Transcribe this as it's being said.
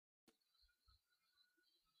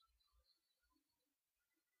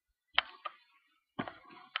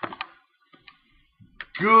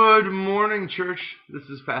Good morning, church. This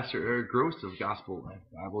is Pastor Eric Gross of Gospel Life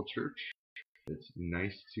Bible Church. It's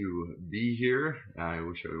nice to be here. I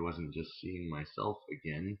wish I wasn't just seeing myself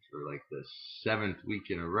again for like the seventh week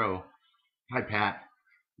in a row. Hi, Pat.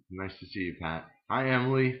 Nice to see you, Pat. Hi,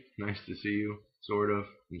 Emily. Nice to see you, sort of.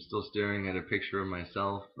 I'm still staring at a picture of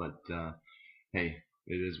myself, but hey,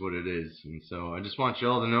 it is what it is. And so I just want you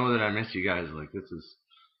all to know that I miss you guys. This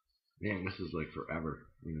is like forever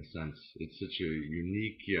in a sense. It's such a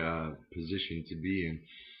unique position to be in.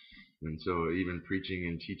 And so even preaching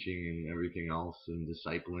and teaching and everything else and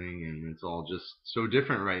discipling, and it's all just so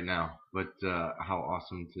different right now. But how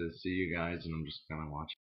awesome to see you guys, and I'm just kind of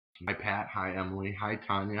watching. Hi, Pat. Hi, Emily. Hi,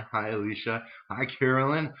 Tanya. Hi, Alicia. Hi,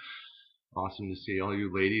 Carolyn. Awesome to see all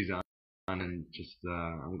you ladies on, and just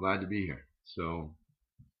I'm glad to be here. So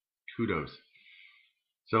kudos.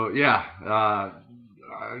 So yeah,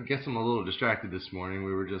 I guess I'm a little distracted this morning.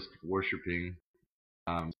 We were just worshiping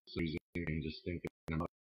some music and just thinking about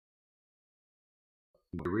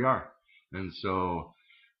where we are. And so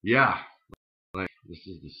yeah, like this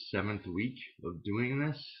is the seventh week of doing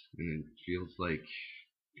this, and it feels like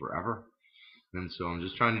forever. And so I'm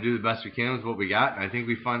just trying to do the best we can with what we got. And I think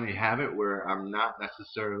we finally have it where I'm not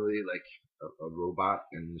necessarily like a robot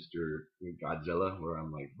and Mr. Godzilla, where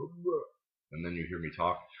I'm like, and then you hear me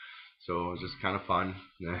talk. So it's just kind of fun.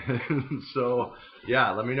 So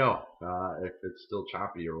yeah, let me know if it's still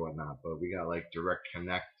choppy or whatnot. But we got like direct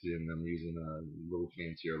connect, and I'm using a little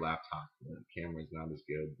fancier laptop. The camera's not as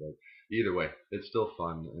good, but either way, it's still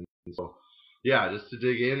fun. And so yeah, just to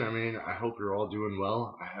dig in. I mean, I hope you're all doing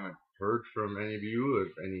well. I haven't heard from any of you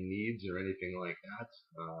if any needs or anything like that.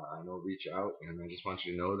 I know reach out, and I just want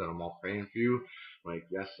you to know that I'm all praying for you. Like,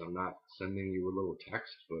 yes, I'm not sending you a little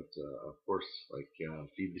text, but of course, like,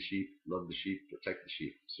 feed the sheep, love the sheep, protect the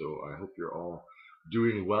sheep. So I hope you're all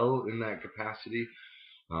doing well in that capacity.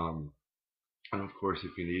 Um, and of course,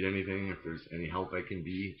 if you need anything, if there's any help I can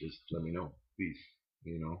be, just let me know, please.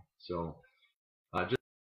 So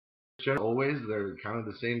just always, they're kind of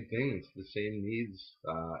the same thing. It's the same needs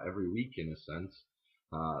every week in a sense.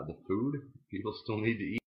 The food, people still need to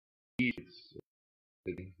eat. It's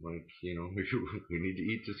like, we need to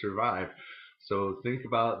eat to survive. So think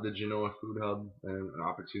about the Genoa Food Hub and an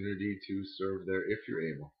opportunity to serve there if you're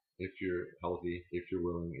able, if you're healthy, if you're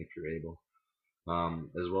willing, if you're able.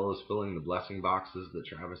 As well as filling the blessing boxes that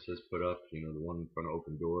Travis has put up, the one in front of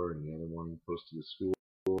Open Door and the other one close to the school.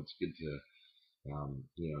 It's good to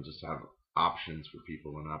just have options for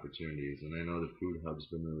people and opportunities. And I know the Food Hub's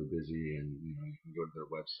been really busy, and you can go to their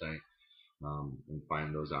website and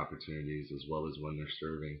find those opportunities as well as when they're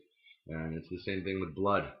serving. And it's the same thing with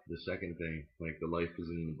blood. The second thing, like the life is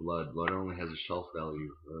in the blood. Blood only has a shelf value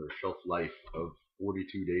or shelf life of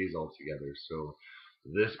 42 days altogether. So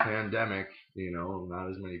this pandemic, not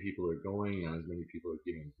as many people are going, not as many people are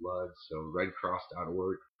giving blood. So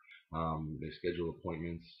redcross.org, they schedule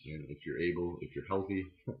appointments, and if you're able, if you're healthy,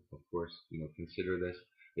 of course, consider this.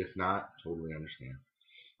 If not, totally understand.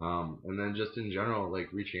 And then just in general,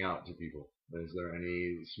 like reaching out to people. Is there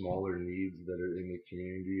any smaller needs that are in the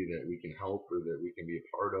community that we can help, or that we can be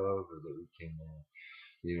a part of, or that we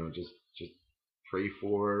can, just pray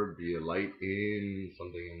for, be a light in,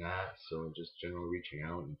 something in that. So just general reaching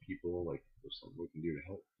out, and people, like, if there's something we can do to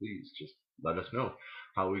help, please just let us know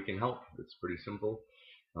how we can help. It's pretty simple.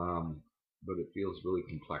 But it feels really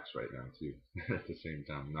complex right now too. At the same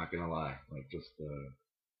time, I'm not gonna lie, like just the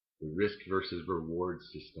risk versus reward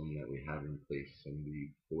system that we have in place, and the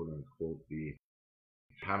quote unquote the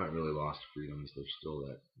haven't really lost freedoms. There's still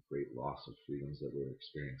that great loss of freedoms that we're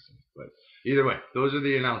experiencing. But either way, those are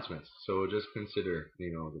the announcements. So just consider,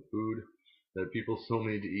 the food that people still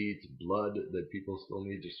need to eat, blood that people still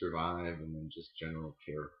need to survive, and then just general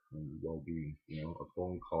care and well-being. A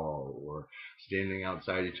phone call or standing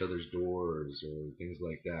outside each other's doors or things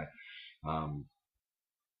like that.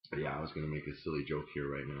 But yeah, I was going to make a silly joke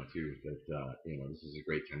here right now too, that this is a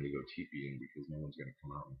great time to go teepeeing because no one's going to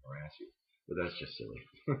come out and harass you. But that's just silly.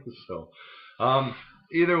 So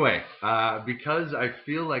either way, because I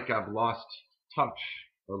feel like I've lost touch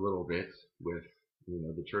a little bit with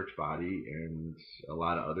the church body and a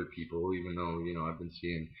lot of other people, even though I've been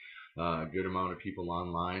seeing a good amount of people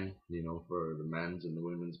online, for the men's and the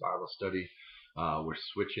women's Bible study. We're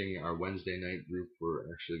switching our Wednesday night group. We're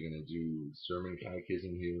actually going to do sermon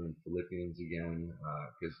catechism here in Philippians again,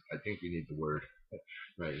 because I think we need the word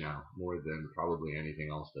right now more than probably anything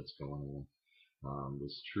else that's going on.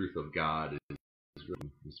 This truth of God is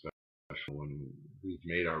really special when we've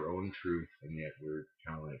made our own truth, and yet we're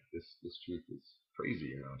kind of like, this truth is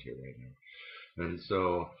crazy around here right now. And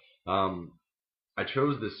so I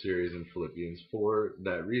chose this series in Philippians for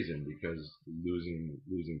that reason, because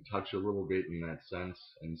losing touch a little bit in that sense.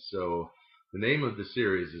 And so the name of the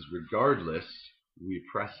series is Regardless, We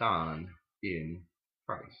Press On in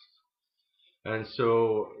Christ. And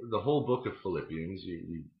so the whole book of Philippians,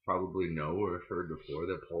 you probably know or have heard before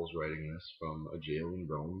that Paul's writing this from a jail in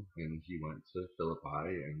Rome, and he went to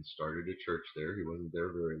Philippi and started a church there. He wasn't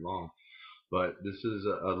there very long. But this is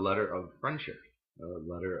a letter of friendship,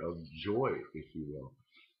 a letter of joy, if you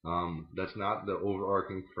will. That's not the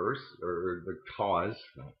overarching curse or the cause,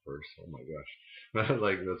 not first, oh my gosh, but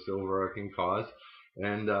like that's the overarching cause.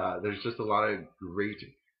 And there's just a lot of great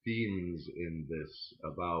themes in this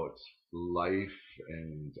about life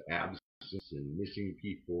and absence and missing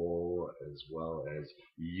people, as well as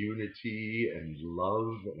unity and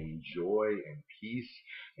love and joy and peace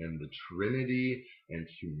and the Trinity and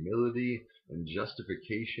humility and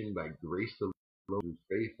justification by grace alone, through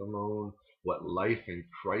faith alone, what life in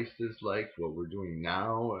Christ is like, what we're doing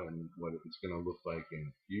now, and what it's going to look like in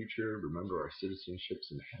the future. Remember our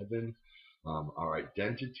citizenships in heaven, our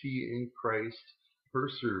identity in Christ,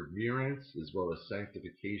 perseverance, as well as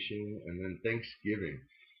sanctification, and then thanksgiving,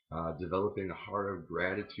 developing a heart of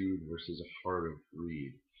gratitude versus a heart of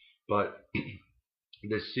greed. But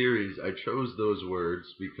this series, I chose those words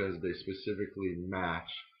because they specifically match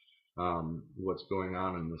what's going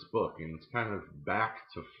on in this book, and it's kind of back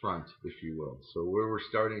to front, if you will. So where we're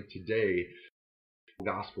starting today,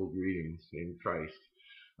 gospel greetings in Christ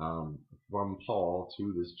from Paul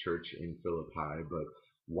to this church in Philippi. But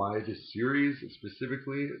why this series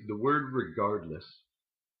specifically? The word regardless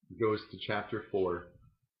goes to chapter 4,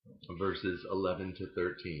 verses 11 to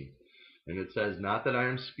 13. And it says, "Not that I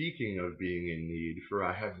am speaking of being in need, for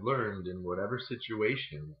I have learned in whatever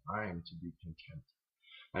situation I am to be content.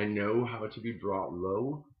 I know how to be brought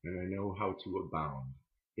low, and I know how to abound.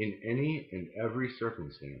 In any and every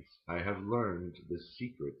circumstance, I have learned the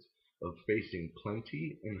secret of facing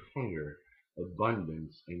plenty and hunger,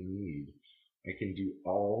 abundance and need. I can do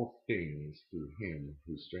all things through him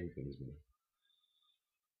who strengthens me."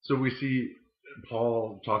 So we see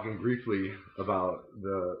Paul talking briefly about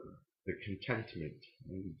the contentment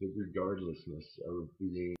and the regardlessness of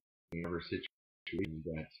being in every situation,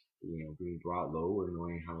 that being brought low or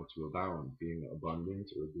knowing how to abound, being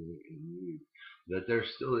abundant or being in need, that there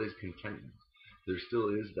still is contentment. There still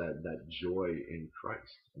is that joy in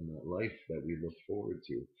Christ and that life that we look forward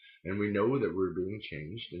to. And we know that we're being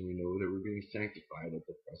changed, and we know that we're being sanctified at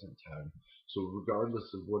the present time. So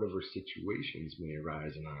regardless of whatever situations may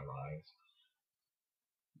arise in our lives,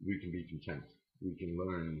 we can be content. We can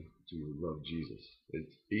learn to love Jesus.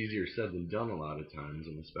 It's easier said than done a lot of times,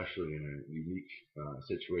 and especially in a unique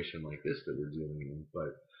situation like this that we're dealing in.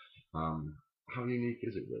 But how unique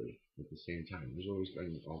is it really at the same time? There's always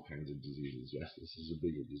been all kinds of diseases. Yes, this is a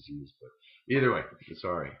bigger disease, but either way,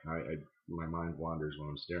 sorry. My mind wanders when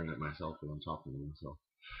I'm staring at myself and I'm talking to myself.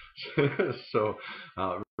 So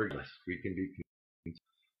regardless, we can be content.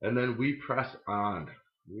 And then we press on.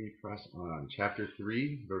 We press on. Chapter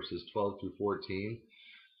 3, verses 12 through 14.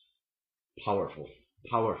 Powerful.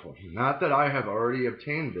 Powerful. Not that I have already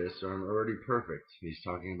obtained this or am already perfect. He's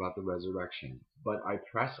talking about the resurrection. But I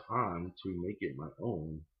press on to make it my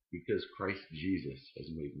own, because Christ Jesus has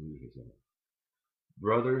made me his own.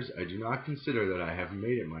 Brothers, I do not consider that I have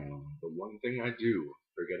made it my own, but one thing I do,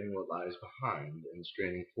 forgetting what lies behind and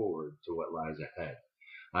straining forward to what lies ahead.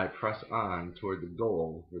 I press on toward the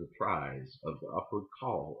goal for the prize of the upward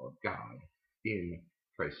call of God in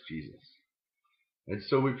Christ Jesus. And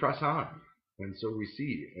so we press on. And so we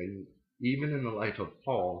see, and even in the life of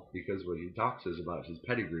Paul, because what he talks is about his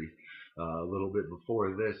pedigree a little bit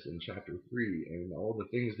before this in chapter 3, and all the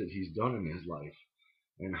things that he's done in his life,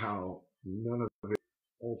 and how none of it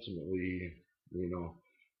ultimately,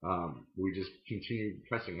 we just continue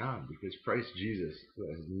pressing on, because Christ Jesus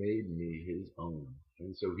has made me his own.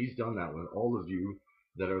 And so he's done that with all of you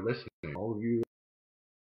that are listening. All of you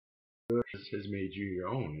has made you your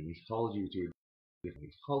own, and he's called you to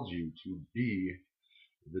be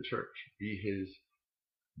the church, be his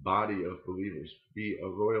body of believers, be a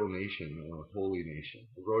royal nation, a holy nation,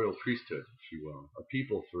 a royal priesthood, if you will, a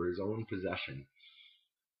people for his own possession.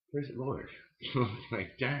 Praise the Lord.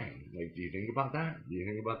 Like, dang, do you think about that? Do you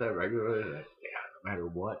think about that regularly? Yeah, no matter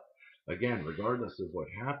what. Again, regardless of what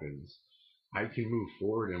happens, I can move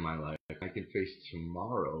forward in my life. I can face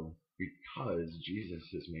tomorrow because Jesus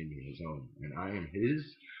has made me his own. And I am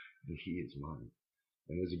his, and he is mine.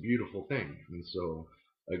 And it's a beautiful thing. And so,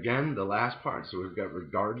 again, the last part. So we've got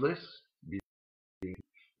regardless, we've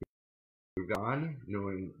gone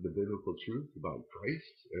knowing the biblical truth about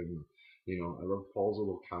Christ and I love Paul's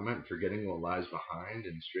little comment, forgetting what lies behind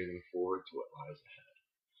and straining forward to what lies ahead.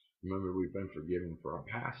 Remember, we've been forgiven for our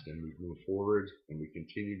past, and we've moved forward, and we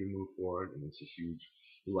continue to move forward, and it's a huge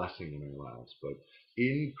blessing in our lives. But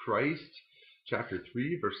in Christ, chapter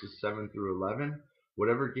 3, verses 7 through 11,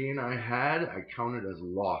 whatever gain I had, I counted as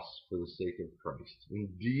loss for the sake of Christ.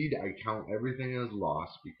 Indeed, I count everything as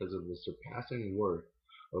loss because of the surpassing worth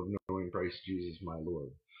of knowing Christ Jesus my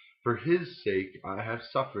Lord. For his sake I have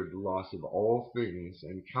suffered the loss of all things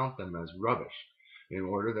and count them as rubbish, in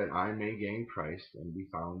order that I may gain Christ and be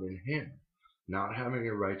found in him, not having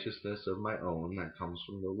a righteousness of my own that comes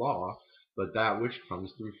from the law, but that which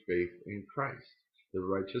comes through faith in Christ, the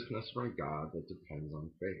righteousness from God that depends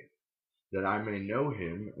on faith, that I may know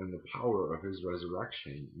him and the power of his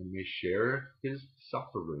resurrection, and may share his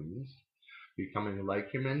sufferings, becoming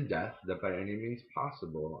like him in death, that by any means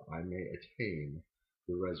possible I may attain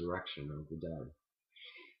the resurrection of the dead.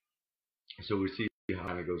 So we see how it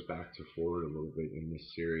kind of goes back to forward a little bit in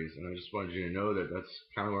this series, and I just wanted you to know that that's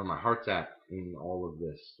kind of where my heart's at in all of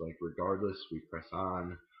this. Like, regardless, we press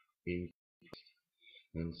on in Christ.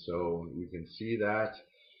 And so you can see that.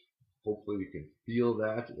 Hopefully you can feel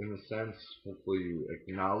that in a sense. Hopefully you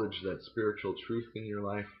acknowledge that spiritual truth in your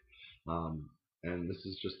life. And this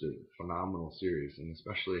is just a phenomenal series, and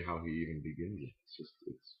especially how he even begins it.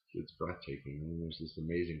 It's breathtaking. And there's this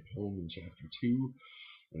amazing poem in chapter 2,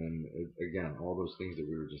 and again, all those things that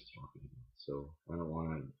we were just talking about. So I don't want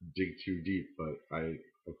to dig too deep, but I,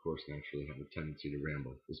 of course, naturally have a tendency to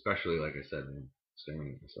ramble, especially, like I said, when I'm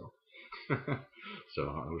staring at myself. So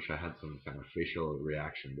I wish I had some kind of facial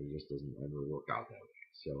reaction, but it just doesn't ever work out that way.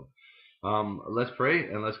 So let's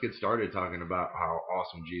pray and let's get started talking about how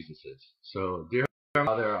awesome Jesus is. So, dear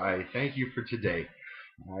Father, I thank you for today.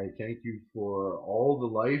 I thank you for all the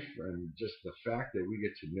life and just the fact that we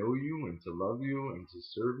get to know you and to love you and to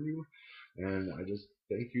serve you. And I just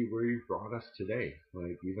thank you where you've brought us today.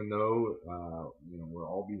 Like, even though we're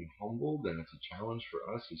all being humbled, and it's a challenge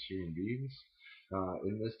for us as human beings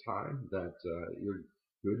in this time, that your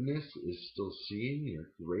goodness is still seen,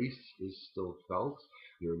 your grace is still felt,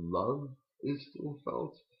 your love is still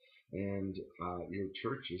felt, and your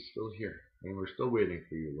church is still here. And we're still waiting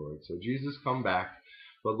for you, Lord. So Jesus, come back.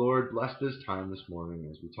 But Lord, bless this time this morning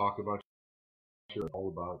as we talk about all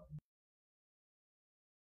about.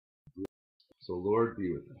 So Lord,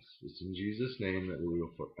 be with us. It's in Jesus' name that we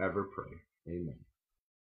will forever pray. Amen.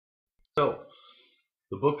 So,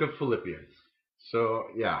 the book of Philippians. So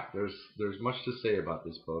yeah, there's much to say about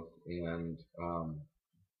this book, and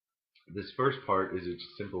this first part is a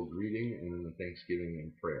simple greeting and then the thanksgiving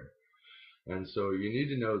and prayer. And so you need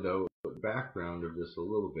to know, though, the background of this a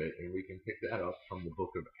little bit, and we can pick that up from the book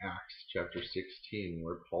of Acts, chapter 16,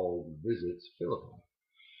 where Paul visits Philippi.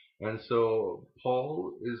 And so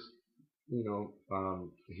Paul is,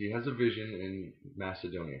 he has a vision in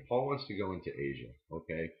Macedonia. Paul wants to go into Asia,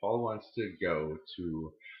 okay? Paul wants to go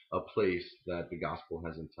to a place that the gospel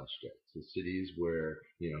hasn't touched yet, to cities where,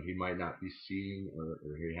 he might not be seen, or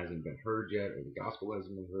he hasn't been heard yet, or the gospel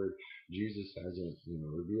hasn't been heard. Jesus hasn't,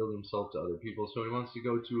 revealed himself to other people, so he wants to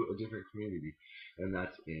go to a different community, and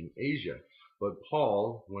that's in Asia. But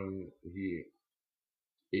Paul, when he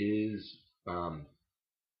is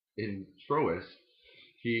in Troas,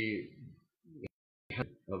 he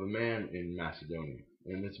of a man in Macedonia.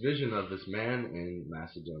 And this vision of this man in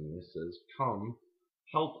Macedonia says, "Come,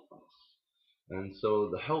 help us." And so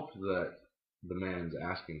the help that the man's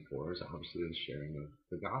asking for is obviously the sharing of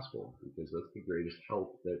the gospel, because that's the greatest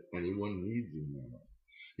help that anyone needs in their life.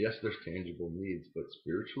 Yes, there's tangible needs, but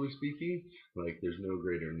spiritually speaking, like, there's no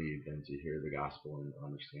greater need than to hear the gospel and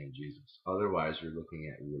understand Jesus. Otherwise, you're looking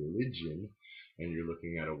at religion, and you're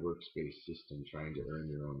looking at a works-based system trying to earn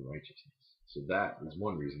your own righteousness. So that is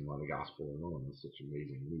one reason why the gospel alone is such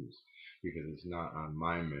amazing news, because it's not on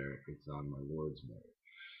my merit, it's on my Lord's merit.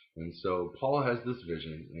 And so Paul has this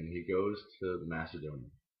vision, and he goes to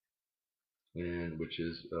Macedonia, and which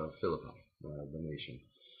is Philippi, the nation,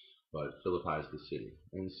 but Philippi is the city.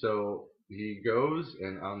 And so he goes,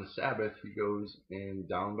 and on the Sabbath he goes and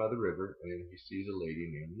down by the river, and he sees a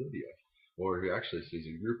lady named Lydia, or he actually sees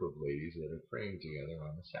a group of ladies that are praying together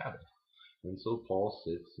on the Sabbath. And so Paul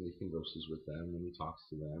sits and he converses with them, and he talks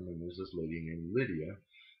to them, and there's this lady named Lydia,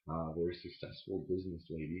 a very successful business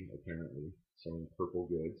lady, apparently, selling purple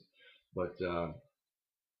goods, but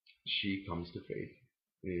she comes to faith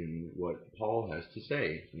in what Paul has to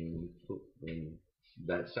say in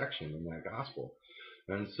that section, in that gospel.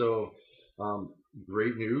 And so,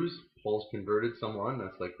 great news, Paul's converted someone.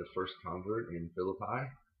 That's like the first convert in Philippi.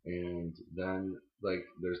 And then, like,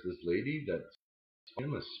 there's this lady that's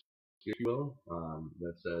famous if you will,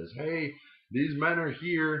 that says, hey, these men are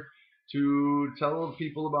here to tell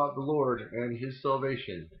people about the Lord and his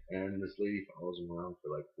salvation. And this lady follows him around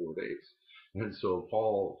for like 4 days. And so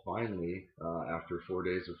Paul finally, after 4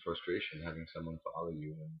 days of frustration, having someone follow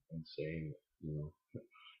you and saying, you know,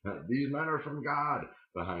 these men are from God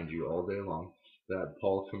behind you all day long, that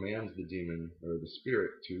Paul commands the demon or the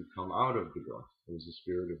spirit to come out of the girl. It was a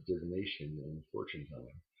spirit of divination and fortune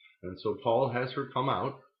telling. And so Paul has her come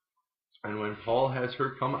out. And when Paul has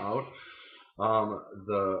her come out,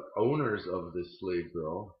 the owners of this slave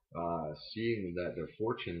girl, seeing that their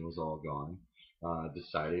fortune was all gone,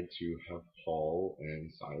 decided to have Paul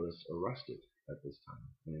and Silas arrested at this time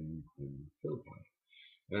in Philippi.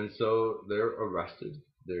 And so they're arrested,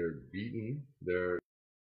 they're beaten, they're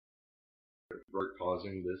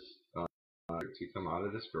causing this to come out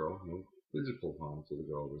of this girl. No physical harm to the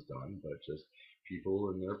girl was done, but just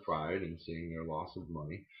people in their pride and seeing their loss of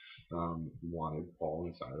money wanted Paul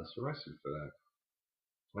and Silas arrested for that.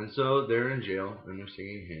 And so they're in jail and they're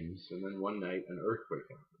singing hymns. And then one night an earthquake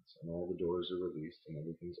happens and all the doors are released and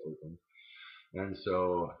everything's open. And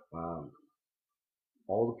so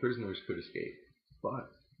all the prisoners could escape, but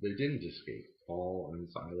they didn't escape. Paul and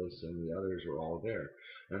Silas and the others were all there.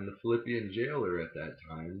 And the Philippian jailer at that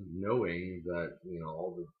time, knowing that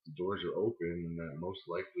all the doors are open and that most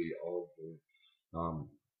likely all the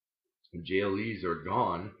jailees are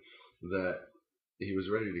gone, that he was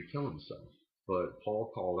ready to kill himself. But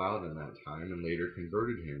Paul called out in that time and later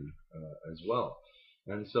converted him as well.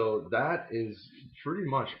 And so that is pretty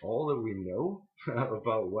much all that we know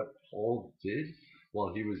about what Paul did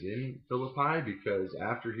while he was in Philippi, because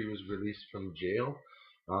after he was released from jail,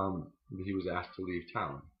 he was asked to leave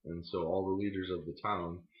town. And so all the leaders of the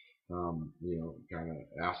town, kind of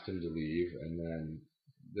asked him to leave. And then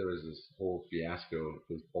there was this whole fiasco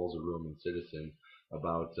because Paul's a Roman citizen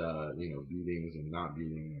about beatings and not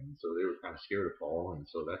beating, and so they were kind of scared of Paul, and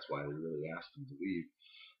so that's why they really asked him to leave.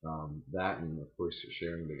 That and of course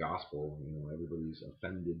sharing the gospel. Everybody's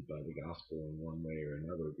offended by the gospel in one way or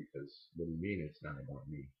another because what do you mean it's not about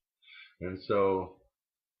me? And so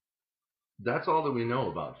that's all that we know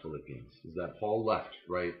about Philippians, is that Paul left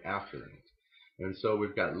right after that. And so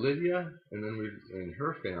we've got Lydia and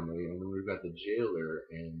her family, and then we've got the jailer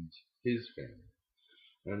and his family.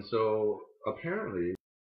 And so apparently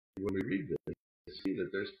when we read this, we see that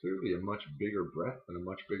there's clearly a much bigger breadth and a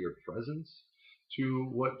much bigger presence to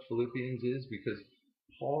what Philippians is, because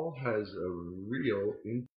Paul has a real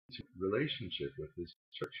intimate relationship with his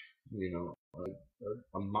church,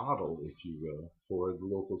 a model, if you will, for the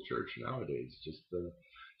local church nowadays. Just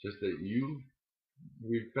that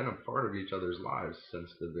we've been a part of each other's lives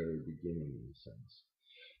since the very beginning, in a sense.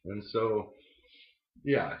 And so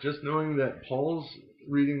yeah, just knowing that Paul's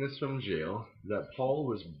reading this from jail, that Paul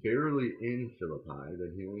was barely in Philippi,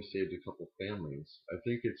 that he only saved a couple families. I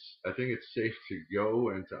think it's safe to go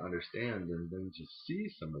and to understand and then to see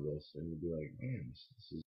some of this and to be like, man,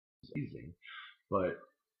 this is amazing. But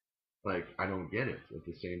like I don't get it at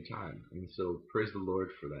the same time. And so praise the Lord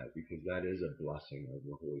for that, because that is a blessing of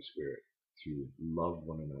the Holy Spirit, to love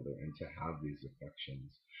one another and to have these affections,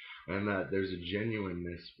 and that there's a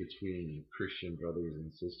genuineness between Christian brothers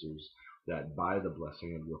and sisters, that by the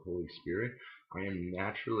blessing of the Holy Spirit, I am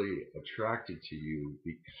naturally attracted to you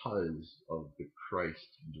because of the Christ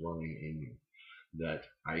dwelling in you, that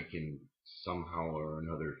I can somehow or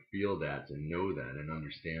another feel that and know that and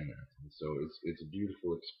understand that. And so it's a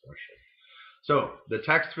beautiful expression. So the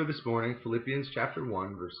text for this morning, Philippians chapter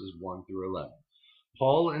 1, verses 1 through 11.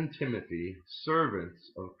 Paul and Timothy,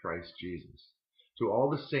 servants of Christ Jesus, to all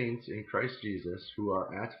the saints in Christ Jesus who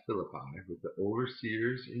are at Philippi, with the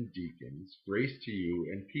overseers and deacons, grace to you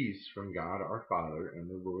and peace from God our Father and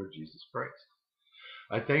the Lord Jesus Christ.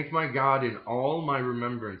 I thank my God in all my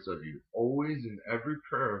remembrance of you, always in every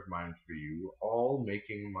prayer of mine for you, all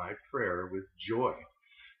making my prayer with joy,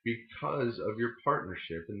 because of your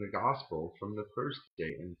partnership in the gospel from the first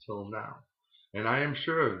day until now. And I am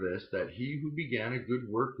sure of this, that he who began a good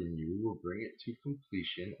work in you will bring it to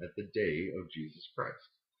completion at the day of Jesus Christ.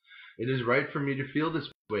 It is right for me to feel this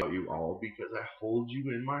way about you all, because I hold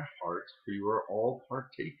you in my heart, for you are all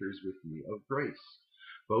partakers with me of grace,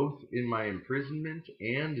 both in my imprisonment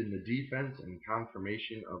and in the defense and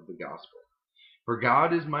confirmation of the gospel. For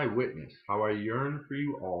God is my witness, how I yearn for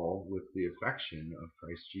you all with the affection of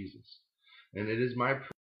Christ Jesus. And it is my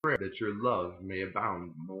prayer that your love may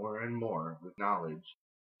abound more and more with knowledge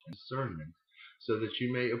and discernment, so that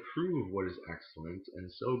you may approve what is excellent,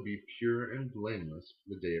 and so be pure and blameless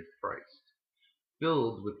for the day of Christ,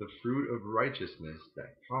 filled with the fruit of righteousness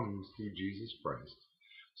that comes through Jesus Christ,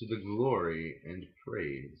 to the glory and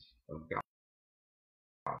praise of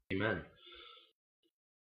Amen.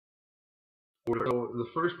 So the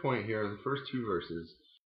first point here, the first two verses,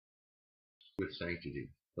 with sanctity.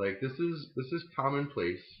 Like this is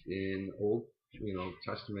commonplace in Old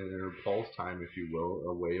Testament or Paul's time, if you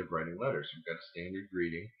will, a way of writing letters. You've got a standard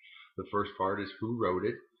greeting. The first part is who wrote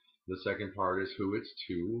it. The second part is who it's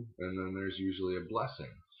to, and then there's usually a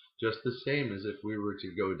blessing. Just the same as if we were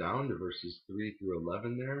to go down to verses 3 through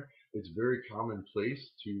 11 there, it's very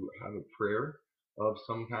commonplace to have a prayer of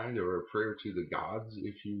some kind, or a prayer to the gods,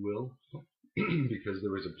 if you will, because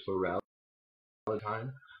there was a plurality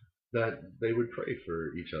time that they would pray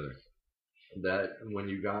for each other. That when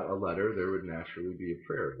you got a letter, there would naturally be a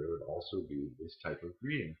prayer. There would also be this type of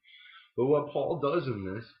greeting. But what Paul does in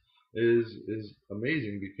this is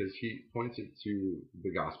amazing, because he points it to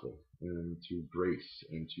the gospel and to grace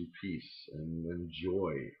and to peace and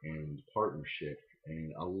joy and partnership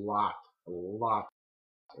and a lot of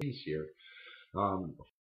things here.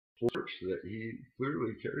 Church that he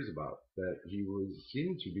clearly cares about, that he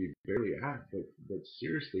seemed to be barely at, but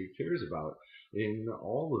seriously cares about in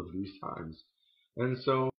all of these times. And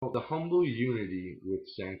so the humble unity with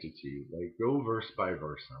sanctity, like go verse by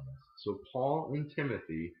verse on this. So Paul and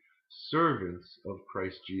Timothy, servants of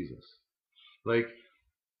Christ Jesus. Like,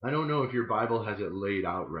 I don't know if your Bible has it laid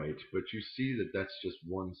out right, but you see that that's just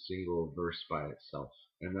one single verse by itself,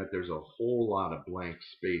 and that there's a whole lot of blank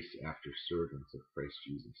space after servants of Christ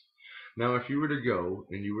Jesus. Now, if you were to go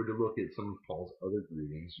and you were to look at some of Paul's other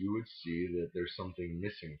greetings, you would see that there's something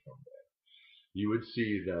missing from that. You would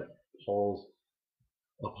see that Paul's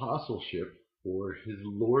apostleship or his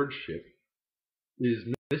lordship is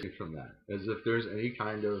missing from that, as if there's any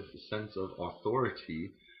kind of sense of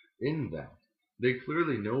authority in that. They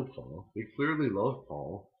clearly know Paul, they clearly love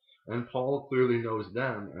Paul, and Paul clearly knows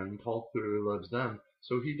them, and Paul clearly loves them,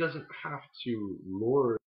 so he doesn't have to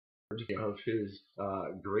lord of his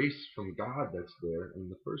grace from God that's there in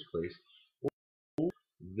the first place over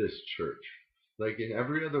this church. Like in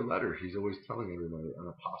every other letter, he's always telling everybody an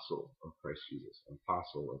apostle of Christ Jesus, an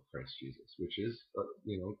apostle of Christ Jesus, which is,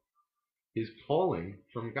 his calling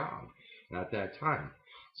from God at that time.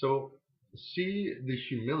 So see the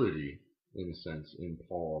humility, in a sense, in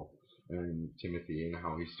Paul and Timothy and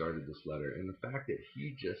how he started this letter, and the fact that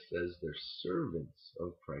he just says they're servants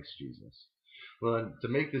of Christ Jesus. Well, to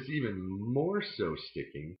make this even more so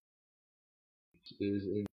sticking is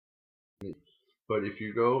in, but if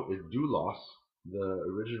you go with doulos, the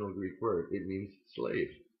original Greek word, it means slave.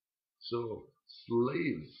 So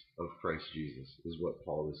slaves of Christ Jesus is what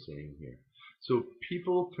Paul is saying here. So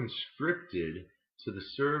people conscripted to the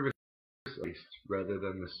service of Christ rather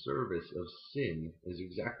than the service of sin is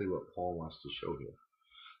exactly what Paul wants to show here.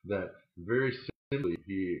 That very simply,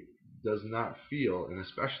 he does not feel, and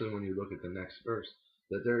especially when you look at the next verse,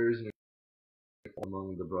 that there is an equality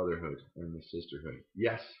among the brotherhood and the sisterhood.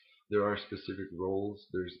 Yes, there are specific roles.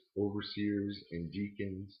 There's overseers and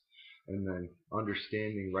deacons, and then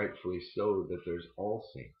understanding rightfully so that there's all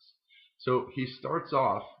saints. So he starts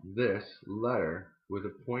off this letter with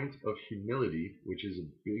a point of humility, which is a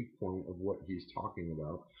big point of what he's talking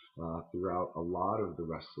about throughout a lot of the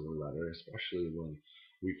rest of the letter, especially when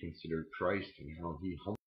we consider Christ and how he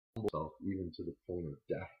humbled himself even to the point of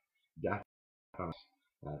death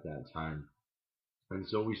at that time. And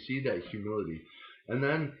so we see that humility. And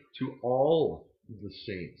then to all the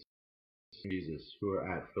saints, Jesus, who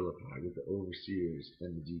are at Philippi with the overseers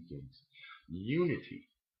and the deacons, unity.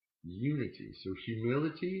 So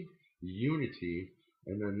humility, unity,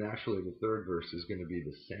 and then naturally the third verse is going to be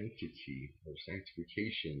the sanctity or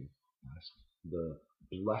sanctification, the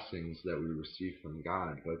blessings that we receive from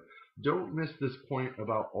God. But don't miss this point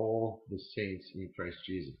about all the saints in Christ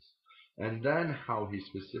Jesus. And then how he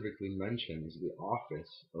specifically mentions the office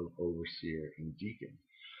of overseer and deacon.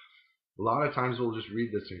 A lot of times we'll just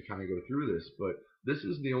read this and kind of go through this, but this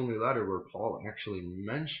is the only letter where Paul actually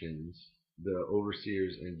mentions the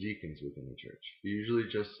overseers and deacons within the church. He usually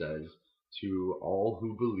just says to all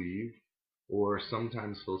who believe, or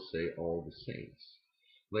sometimes he'll say all the saints.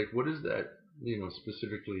 Like, what does that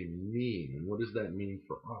specifically mean, and what does that mean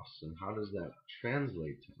for us, and how does that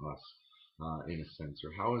translate to us in a sense,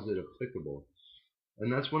 or how is it applicable?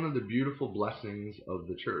 And that's one of the beautiful blessings of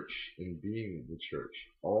the church, in being the church.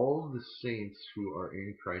 All the saints who are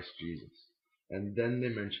in Christ Jesus. And then they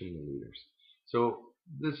mention the leaders. So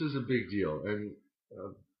this is a big deal. And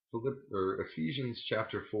Ephesians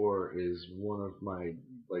chapter 4 is one of my,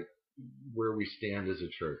 where we stand as a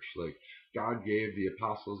church. Like, God gave the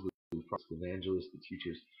apostles, the prophets, the evangelists, the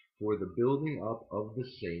teachers, for the building up of the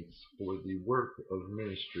saints, for the work of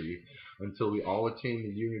ministry, until we all attain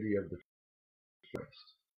the unity of the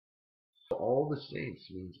Christ. all the saints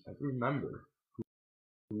means every member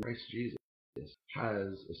who Christ Jesus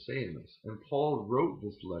has a say in this. And Paul wrote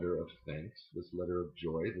this letter of thanks, this letter of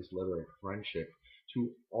joy, this letter of friendship to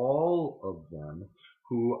all of them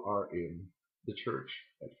who are in the church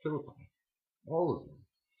at Philippi. All of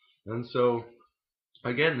them. And so,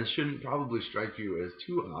 again, this shouldn't probably strike you as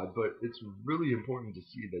too odd, but it's really important to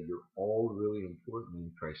see that you're all really important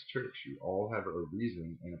in Christ's church. You all have a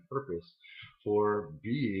reason and a purpose for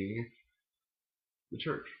being the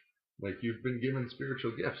church. Like, you've been given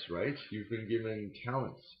spiritual gifts, right? You've been given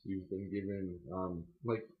talents. You've been given,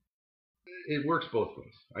 like, it works both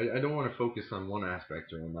ways. I don't want to focus on one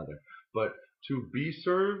aspect or another, but to be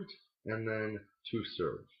served and then to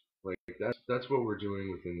serve. Like, that's what we're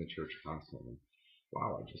doing within the church constantly.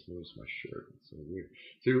 Wow, I just noticed my shirt. It's so weird.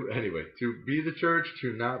 To be the church,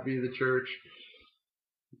 to not be the church,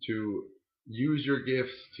 to use your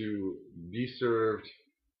gifts, to be served.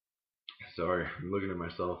 Sorry, I'm looking at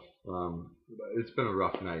myself. It's been a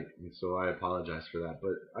rough night, and so I apologize for that.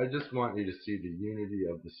 But I just want you to see the unity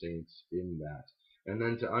of the saints in that. And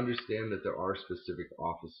then to understand that there are specific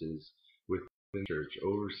offices within the church,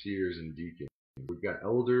 overseers and deacons. We've got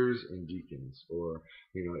elders and deacons, or,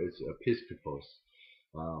 it's episkopos,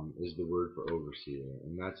 is the word for overseer.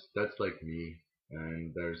 And that's like me.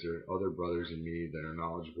 And there's other brothers in me that are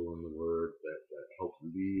knowledgeable in the word, that help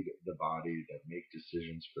lead the body, that make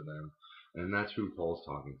decisions for them. And that's who Paul's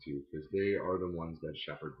talking to, because they are the ones that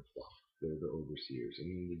shepherd the flock. They're the overseers.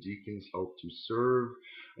 And the deacons help to serve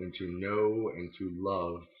and to know and to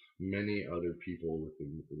love many other people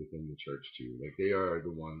within the church too. Like, they are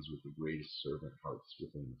the ones with the greatest servant hearts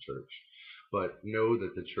within the church. But know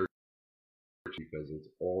that the church, because it's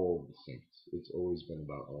all the saints. It's always been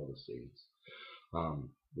about all the saints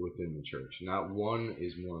within the church. Not one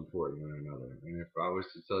is more important than another. And if I was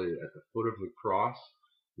to tell you, at the foot of the cross,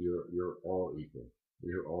 you're all equal.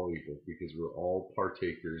 You're all equal because we're all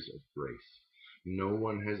partakers of grace. No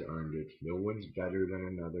one has earned it. No one's better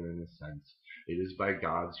than another in a sense. It is by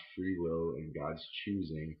God's free will and God's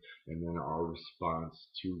choosing, and then our response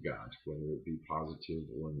to God, whether it be positive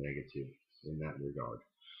or negative in that regard.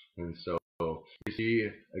 And so we see,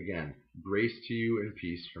 again, grace to you and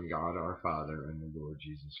peace from God our Father and the Lord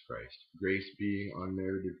Jesus Christ. Grace being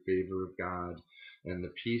unmerited favor of God, and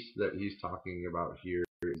the peace that he's talking about here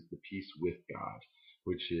is the peace with God,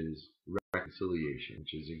 which is reconciliation,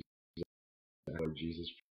 which is exactly what Jesus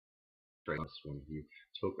Christ when he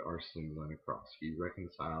took our sins on a cross. He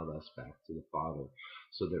reconciled us back to the Father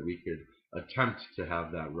so that we could attempt to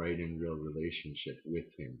have that right and real relationship with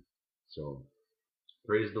him. So,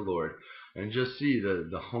 praise the Lord. And just see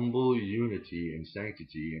the humble unity and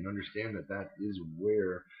sanctity, and understand that is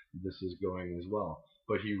where this is going as well.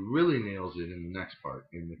 But he really nails it in the next part,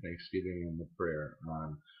 in the thanksgiving and the prayer,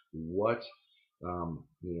 on what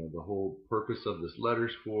the whole purpose of this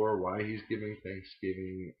letter's for, why he's giving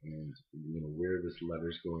thanksgiving, and where this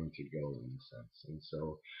letter's going to go in a sense. And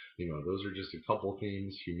so, those are just a couple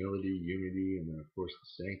themes: humility, unity, and then of course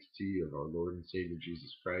the sanctity of our Lord and Savior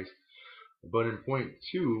Jesus Christ. But in point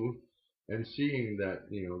 2, and seeing that,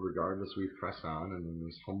 regardless, we press on, and in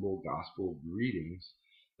these humble gospel greetings,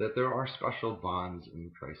 that there are special bonds in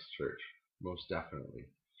Christ's church, most definitely.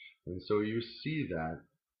 And so you see that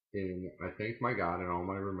in, I thank my God in all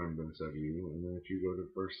my remembrance of you. And then if you go to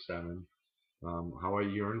verse 7, how I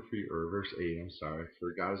yearn for you, or verse 8, I'm sorry,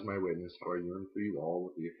 for God is my witness, how I yearn for you all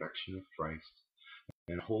with the affection of Christ,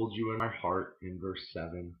 and hold you in my heart in verse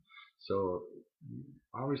 7. So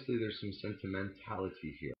obviously there's some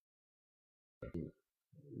sentimentality here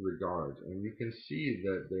regard, and you can see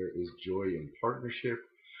that there is joy in partnership,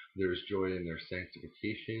 there's joy in their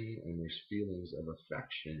sanctification, and there's feelings of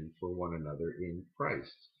affection for one another in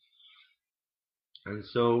Christ. And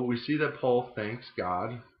so we see that Paul thanks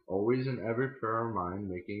God always in every prayer of mine,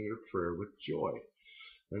 making your prayer with joy.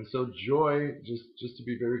 And so joy, just to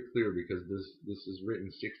be very clear, because this is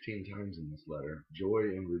written 16 times in this letter, joy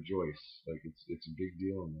and rejoice, like it's a big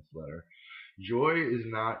deal in this letter. Joy is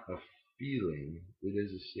not a feeling, it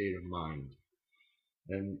is a state of mind.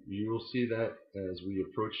 And you will see that as we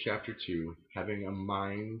approach chapter 2, having a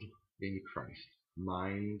mind in Christ.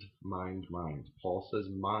 Mind, mind, mind. Paul says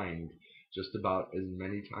mind just about as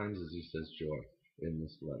many times as he says joy in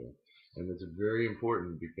this letter. And it's very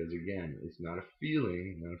important because, again, it's not a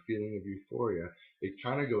feeling, not a feeling of euphoria. It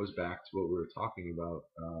kind of goes back to what we were talking about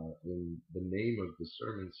in the name of the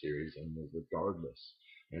sermon series, and the regardless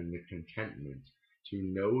and the contentment. To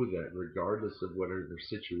know that regardless of whatever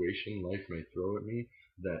situation life may throw at me,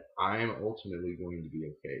 that I am ultimately going to be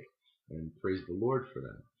okay. And praise the Lord for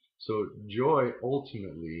that. So joy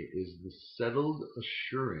ultimately is the settled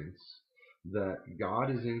assurance that God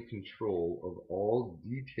is in control of all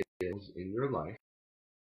details in your life.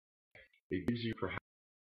 It gives you perhaps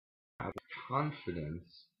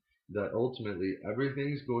confidence that ultimately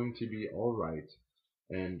everything's going to be all right,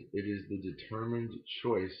 and it is the determined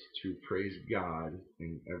choice to praise God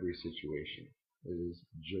in every situation. It is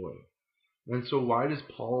joy. And so why does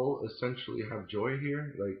Paul essentially have joy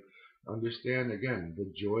here? Like, understand again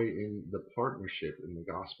the joy in the partnership in the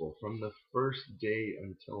gospel from the first day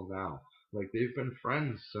until now. Like, they've been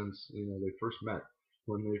friends since, they first met,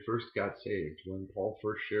 when they first got saved, when Paul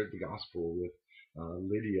first shared the gospel with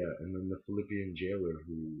Lydia and then the Philippian jailer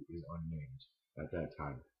who is unnamed at that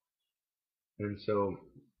time. And so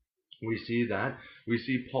we see that. We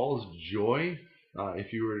see Paul's joy.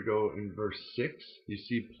 If you were to go in verse 6, you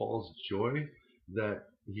see Paul's joy that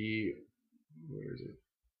where is it?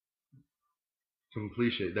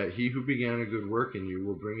 Completion, that he who began a good work in you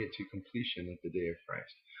will bring it to completion at the day of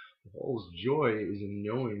Christ. Paul's joy is in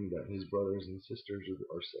knowing that his brothers and sisters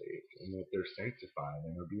are saved and that they're sanctified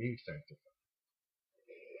and are being sanctified.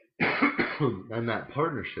 And that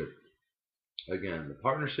partnership, again, the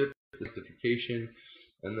partnership, sanctification,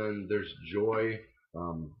 and then there's joy,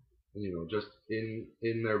 just in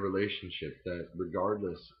their relationship, that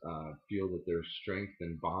regardless, feel that their strength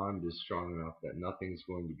and bond is strong enough that nothing's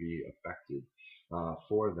going to be affected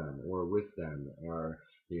for them or with them, or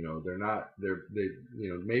maybe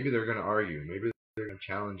they're going to argue, maybe they're going to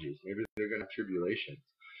challenge you, maybe they're going to have tribulations,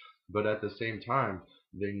 but at the same time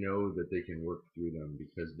they know that they can work through them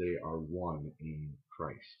because they are one in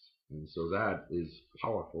Christ. And so that is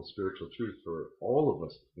powerful spiritual truth for all of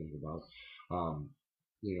us to think about,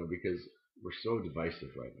 because we're so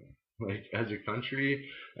divisive right now. Like, as a country,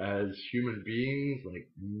 as human beings, like,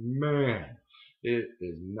 man, it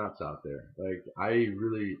is nuts out there. Like,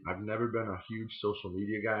 I've never been a huge social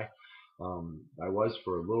media guy. I was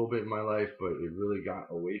for a little bit in my life, but it really got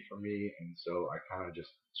away from me, and so I kind of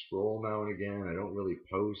just scroll now and again. I don't really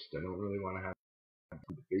post. I don't really want to have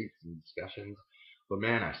debates and discussions. But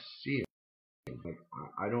man, I see it. Like,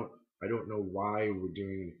 I don't know why we're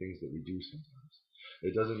doing the things that we do sometimes.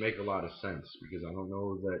 It doesn't make a lot of sense, because I don't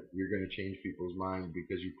know that you're going to change people's mind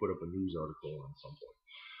because you put up a news article on something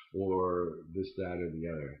or this, that, or the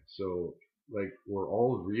other. So, like, we're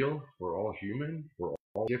all real, we're all human, we're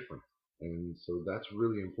all different. And so that's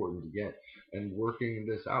really important to get. And working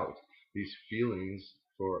this out, these feelings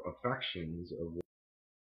for affections of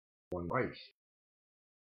one Christ,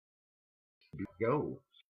 go.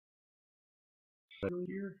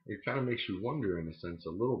 Here, it kind of makes you wonder, in a sense,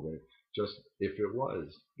 a little bit, just if it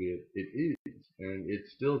was. It is, and it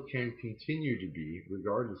still can continue to be,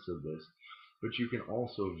 regardless of this. But you can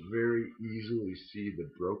also very easily see the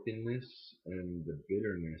brokenness and the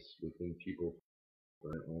bitterness within people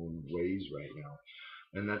for their own ways right now.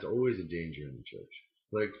 And that's always a danger in the church.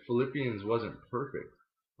 Like, Philippians wasn't perfect,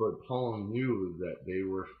 but Paul knew that they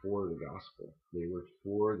were for the gospel. They were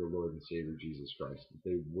for the Lord and Savior Jesus Christ.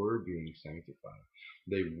 They were being sanctified.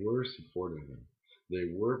 They were supporting him. They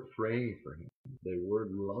were praying for him. They were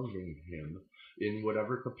loving him in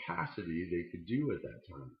whatever capacity they could do at that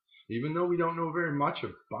time. Even though we don't know very much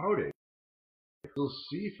about it, you'll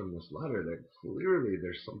see from this letter that clearly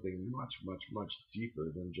there's something much, much, much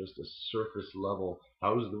deeper than just a surface level,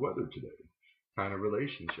 how's the weather today kind of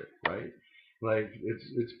relationship, right? Like,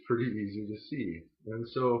 it's pretty easy to see. And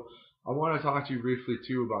so I want to talk to you briefly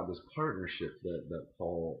too about this partnership that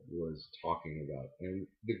Paul was talking about. And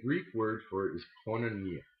the Greek word for it is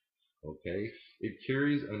koinonia. Okay? It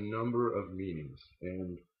carries a number of meanings.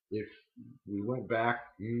 And if we went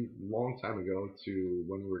back a long time ago to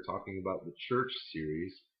when we were talking about the church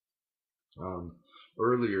series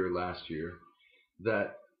earlier last year,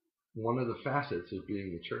 that one of the facets of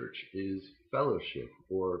being the church is fellowship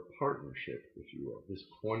or partnership, if you will, this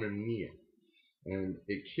koinonia. And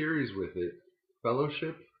it carries with it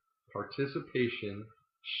fellowship, participation,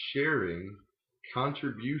 sharing,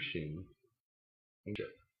 contribution, and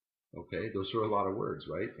ship. Okay, those are a lot of words,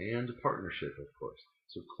 right? And partnership, of course.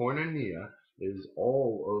 So koinonia is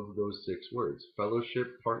all of those 6 words: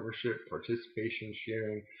 fellowship, partnership, participation,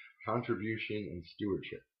 sharing, contribution, and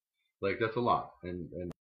stewardship. Like, that's a lot.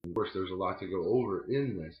 And of course, there's a lot to go over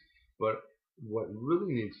in this. But what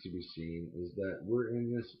really needs to be seen is that we're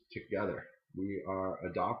in this together. We are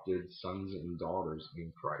adopted sons and daughters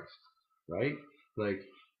in Christ, right? Like,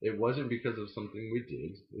 it wasn't because of something we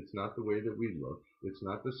did. It's not the way that we look. It's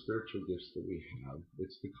not the spiritual gifts that we have.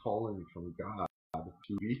 It's the calling from God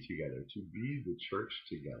to be together, to be the church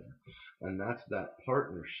together. And that's that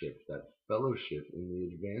partnership, that fellowship in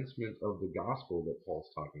the advancement of the gospel that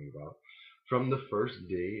Paul's talking about from the first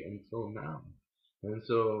day until now. And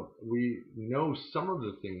so we know some of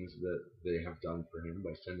the things that they have done for him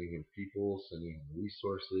by sending him people, sending him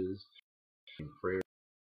resources, and prayer,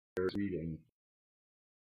 and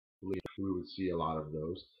we would see a lot of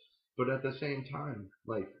those. But at the same time,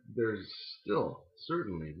 like there's still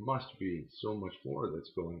certainly must be so much more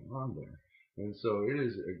that's going on there. And so it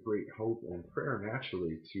is a great hope and prayer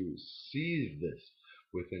naturally to see this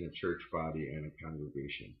within a church body and a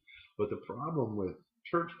congregation. But the problem with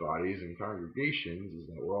church bodies and congregations is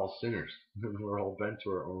that we're all sinners and we're all bent to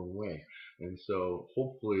our own way. And so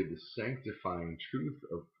hopefully the sanctifying truth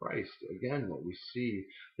of Christ, again, what we see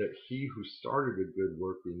that he who started a good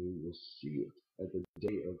work in you will see it at the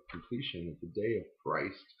day of completion, at the day of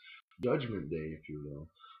Christ, judgment day, if you will,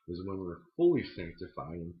 is when we're fully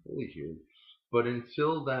sanctified and fully healed. But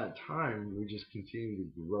until that time, we just continue to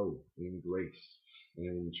grow in grace and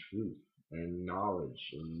in truth and knowledge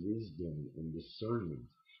and wisdom and discernment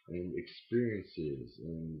and experiences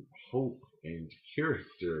and hope and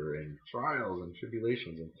character and trials and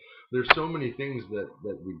tribulations. And there's so many things that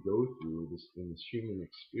we go through in this human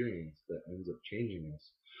experience that ends up changing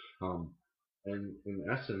us. And in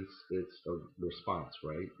essence, it's a response,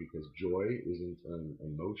 right? Because joy isn't an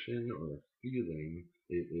emotion or a feeling,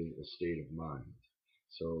 it is a state of mind.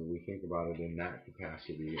 So we think about it in that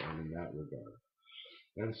capacity and in that regard.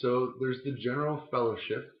 And so there's the general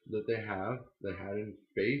fellowship that they had in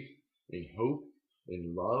faith, in hope,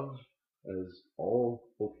 in love, as all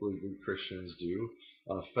hopefully good Christians do.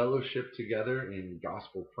 Fellowship together in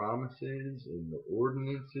gospel promises, in the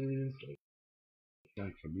ordinances, like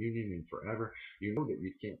done communion in forever. You know that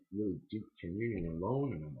you can't really do communion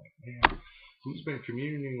alone. And I'm like, man, who's been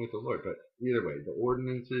communing with the Lord? But either way, the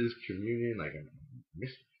ordinances, communion, like I'm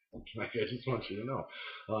missing. Like I just want you to know,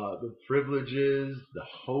 the privileges, the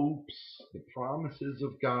hopes, the promises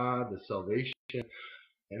of God, the salvation,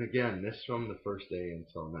 and again, this from the first day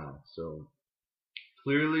until now. So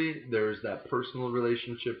clearly, there's that personal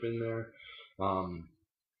relationship in there. Um,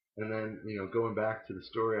 and then, going back to the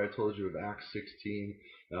story I told you of Acts 16,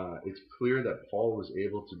 it's clear that Paul was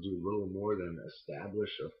able to do little more than establish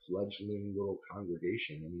a fledgling little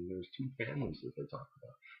congregation. I mean, there's two families that they talk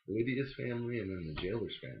about, Lydia's family and then the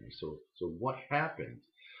jailer's family. So what happened?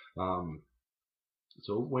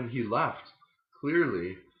 So when he left,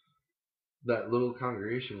 clearly that little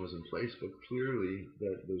congregation was in place, but clearly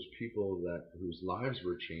that those people whose lives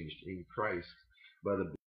were changed in Christ by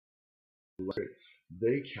the blood,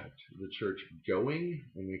 they kept the church going,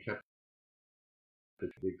 and they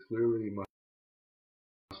clearly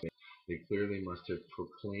must have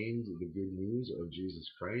proclaimed the good news of Jesus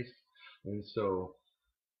Christ. And so,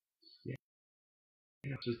 yeah,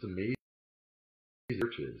 it's just amazing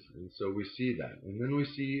churches. And so we see that. And then we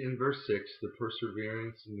see in verse 6 the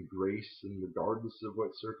perseverance and the grace, and regardless of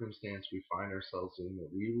what circumstance we find ourselves in, that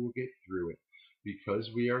we will get through it because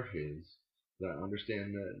we are His. That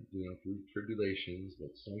understand that, through tribulations,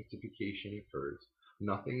 that sanctification occurs.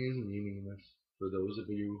 Nothing is meaningless for those of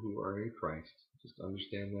you who are in Christ. Just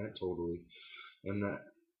understand that totally. And that,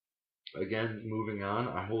 again, moving on,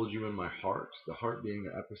 I hold you in my heart, the heart being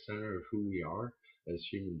the epicenter of who we are as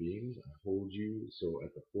human beings. I hold you so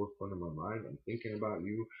at the forefront of my mind. I'm thinking about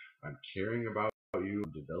you. I'm caring about you.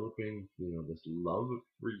 I'm developing, this love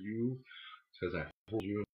for you because I hold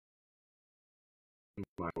you in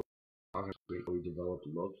my heart. We develop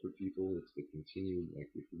love for people. It's the continued, like,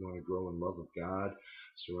 if you want to grow in love of God,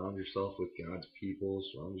 surround yourself with God's people,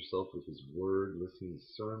 surround yourself with His Word, listen to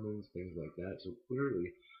sermons, things like that. So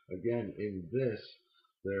clearly, again, in this,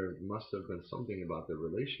 there must have been something about the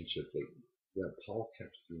relationship that Paul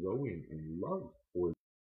kept growing in love for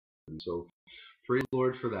them. So praise the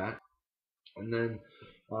Lord for that. And then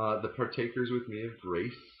the partakers with me of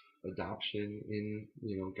grace, adoption in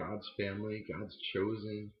God's family, God's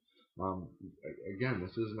chosen. Again,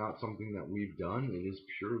 this is not something that we've done. It is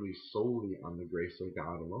purely solely on the grace of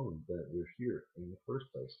God alone that we're here in the first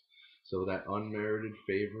place. So that unmerited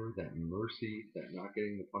favor, that mercy, that not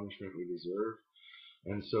getting the punishment we deserve.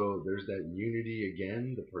 And so there's that unity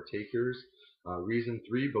again, the partakers. Reason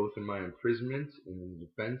 3, both in my imprisonment and in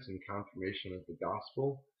defense and confirmation of the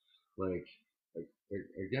gospel. Like,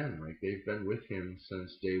 again, like they've been with him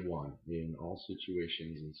since day one in all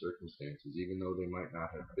situations and circumstances. Even though they might not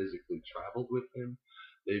have physically traveled with him,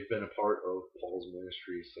 they've been a part of Paul's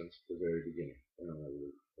ministry since the very beginning.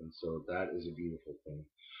 And so that is a beautiful thing.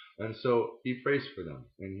 And so he prays for them,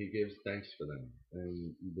 and he gives thanks for them,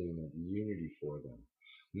 and unity for them.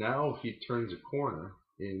 Now he turns a corner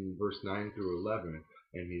in verse 9 through 11,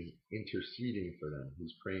 and he's interceding for them.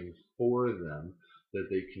 He's praying for them that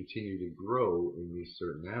they continue to grow in these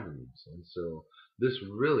certain avenues. And so this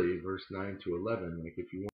really, verse 9 to 11, like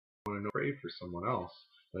if you want to know, pray for someone else,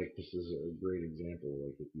 like this is a great example.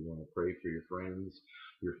 Like if you want to pray for your friends,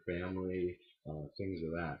 your family, things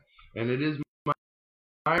of that. And it is my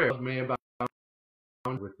prayer may abound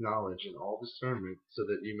with knowledge and all discernment, so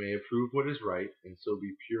that you may approve what is right, and so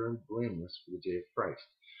be pure and blameless for the day of Christ,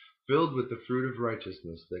 filled with the fruit of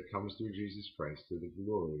righteousness that comes through Jesus Christ, to the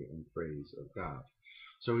glory and praise of God.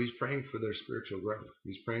 So he's praying for their spiritual growth.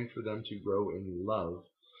 He's praying for them to grow in love.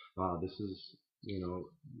 This is,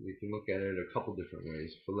 you can look at it a couple different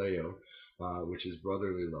ways. Phileo, which is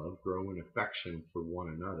brotherly love, grow in affection for one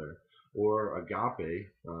another. Or agape,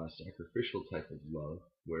 sacrificial type of love,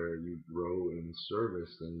 where you grow in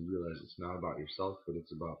service and you realize it's not about yourself, but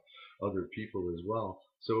it's about other people as well.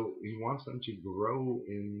 So he wants them to grow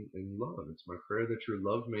in love. It's my prayer that your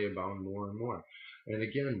love may abound more and more. And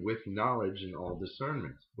again, with knowledge and all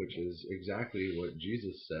discernment, which is exactly what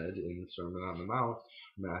Jesus said in the Sermon on the Mount,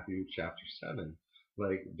 Matthew chapter 7.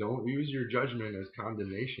 Like, don't use your judgment as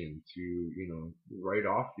condemnation to, write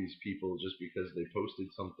off these people just because they posted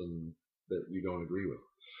something that you don't agree with,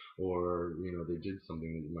 or, they did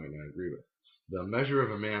something that you might not agree with. The measure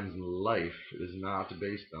of a man's life is not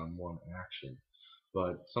based on one action.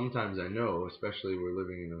 But sometimes I know, especially we're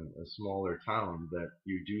living in a smaller town, that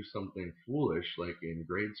you do something foolish, like in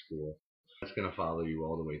grade school, that's going to follow you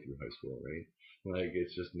all the way through high school, right? Like,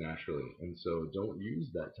 it's just naturally. And so don't use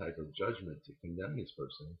that type of judgment to condemn this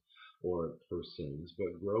person or persons,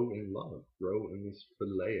 but grow in love, grow in this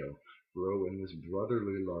phileo, grow in this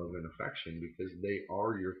brotherly love and affection, because they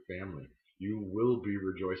are your family. You will be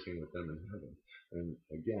rejoicing with them in heaven. And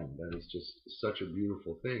again, that is just such a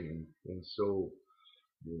beautiful thing, and so,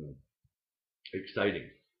 exciting.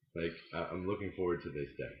 Like, I'm looking forward to this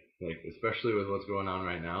day. Like, especially with what's going on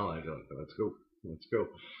right now. Like, let's go.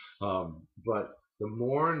 But the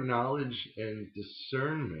more knowledge and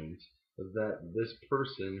discernment that this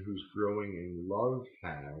person who's growing in love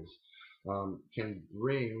has, can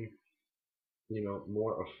bring,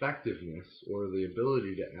 more effectiveness, or the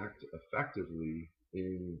ability to act effectively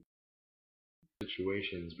in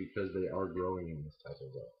situations, because they are growing in this type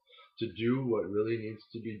of way. To do what really needs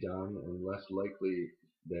to be done, and less likely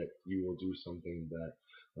that you will do something that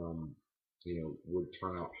would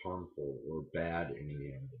turn out harmful or bad in the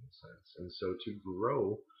end, in a sense. And so to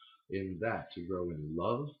grow in that, to grow in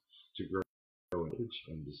love, to grow in knowledge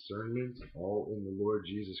and discernment, all in the Lord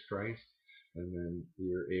Jesus Christ, and then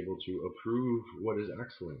you're able to approve what is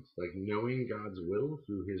excellent. Like, knowing God's will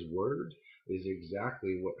through His Word is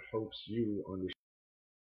exactly what helps you understand,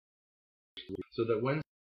 so that when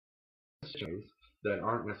that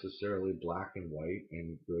aren't necessarily black and white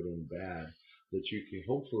and good and bad, that you can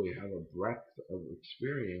hopefully have a breadth of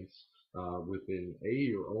experience within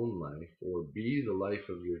your own life, or the life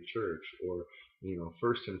of your church, or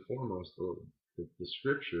first and foremost the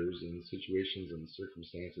scriptures and the situations and the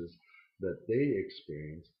circumstances that they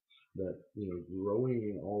experience. That growing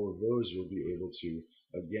in all of those, you'll be able to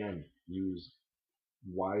again use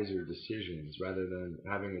wiser decisions, rather than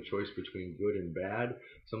having a choice between good and bad.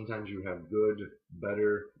 Sometimes you have good,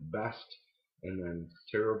 better, best, and then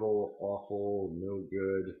terrible, awful, no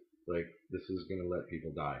good, like this is going to let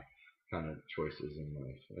people die kind of choices in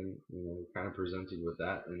life. And we're kind of presented with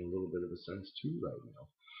that in a little bit of a sense too right now.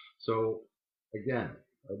 So again,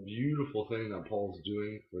 a beautiful thing that Paul's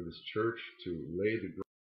doing for this church, to lay the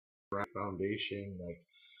foundation. Like,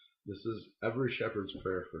 this is every shepherd's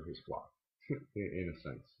prayer for his flock. In a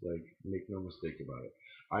sense, like, make no mistake about it.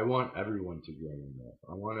 I want everyone to grow in love.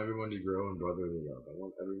 I want everyone to grow in brotherly love. I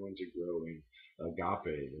want everyone to grow in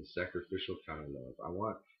agape, the sacrificial kind of love. I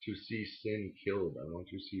want to see sin killed. I want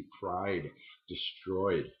to see pride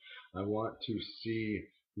destroyed. I want to see,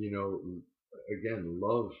 again,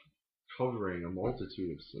 love covering a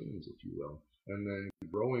multitude of sins, if you will. And then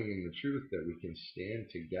growing in the truth that we can stand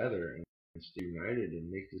together and stay united and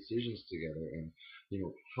make decisions together, and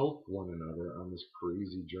help one another on this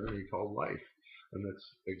crazy journey called life. And that's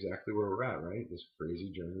exactly where we're at, right? This crazy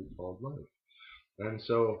journey called life. And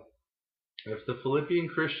so if the Philippian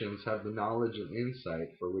Christians have the knowledge and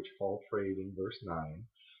insight for which Paul prayed in verse 9,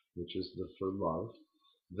 which is for love,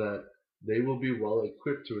 that they will be well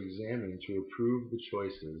equipped to examine, to approve the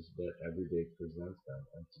choices that every day presents them,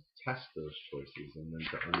 and to test those choices, and then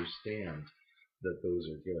to understand that those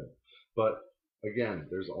are good. But again,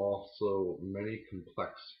 there's also many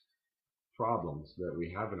complex problems that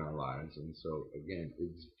we have in our lives, and so again,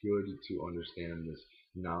 it's good to understand this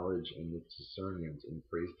knowledge and this discernment, and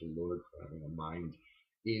praise the Lord for having a mind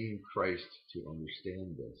in Christ to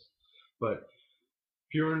understand this. But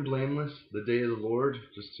Pure and blameless, the day of the Lord,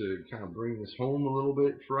 just to kind of bring this home a little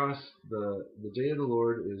bit for us, the day of the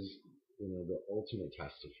Lord is, the ultimate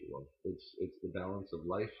test, if you will. It's the balance of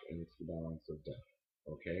life and it's the balance of death.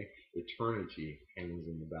 Okay? Eternity hangs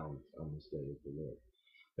in the balance on this day of the Lord.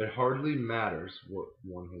 It hardly matters what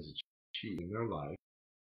one has achieved in their life,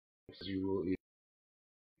 because you will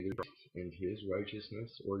either trust in his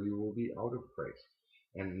righteousness or you will be out of Christ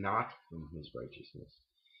and not in his righteousness.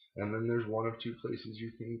 And then there's one of two places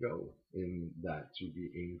you can go in that, to be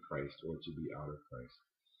in Christ or to be out of Christ.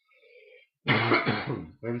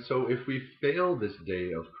 And so if we fail this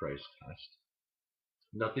day of Christ test,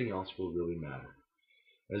 nothing else will really matter.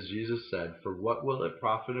 As Jesus said, for what will it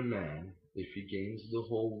profit a man if he gains the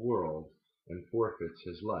whole world and forfeits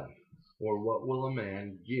his life? Or what will a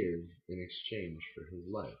man give in exchange for his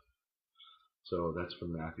life? So that's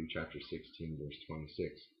from Matthew chapter 16, verse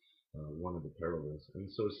 26, one of the parables. And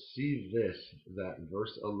so see this, that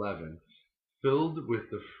verse 11, filled with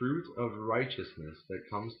the fruit of righteousness that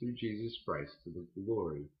comes through Jesus Christ to the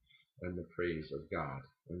glory and the praise of God.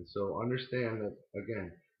 And so understand that,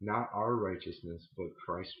 again, not our righteousness, but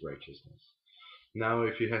Christ's righteousness. Now,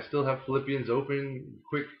 if you still have Philippians open,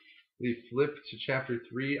 quickly flip to chapter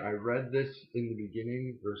 3. I read this in the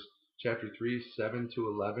beginning, chapter 3, 7 to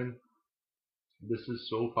 11. This is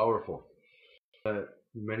so powerful.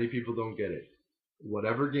 Many people don't get it.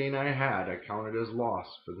 Whatever gain I had, I counted as loss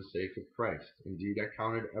for the sake of Christ. Indeed, I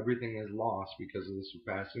counted everything as loss because of the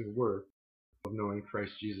surpassing worth of knowing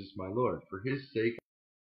Christ Jesus my Lord. For his sake,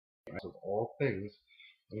 I of all things,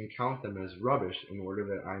 and count them as rubbish in order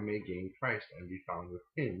that I may gain Christ and be found with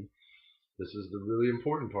him. This is the really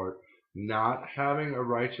important part. Not having a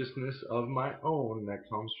righteousness of my own that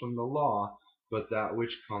comes from the law, but that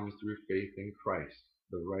which comes through faith in Christ,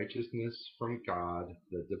 the righteousness from God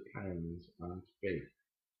that depends on faith.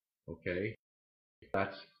 Okay?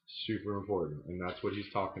 That's super important, and that's what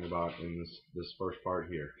he's talking about in this first part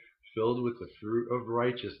here. Filled with the fruit of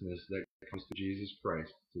righteousness that comes to Jesus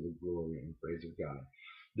Christ, to the glory and praise of God.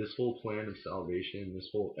 This whole plan of salvation, this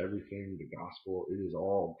whole everything, the gospel, it is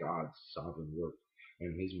all God's sovereign work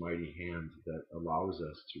and his mighty hand that allows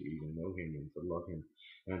us to even know him and to love him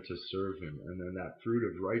and to serve him. And then that fruit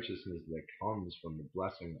of righteousness that comes from the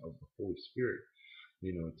blessing of the Holy Spirit,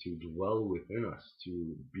 to dwell within us,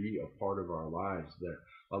 to be a part of our lives, that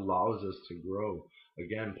allows us to grow.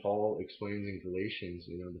 Again, Paul explains in Galatians,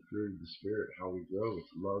 the fruit of the Spirit, how we grow. It's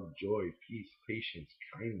love, joy, peace, patience,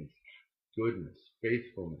 kindness, goodness,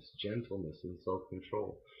 faithfulness, gentleness, and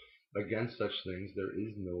self-control. Against such things there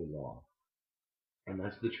is no law. And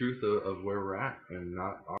that's the truth of where we're at, and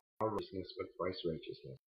not our righteousness, but Christ's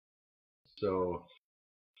righteousness. So,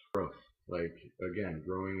 growth. Again,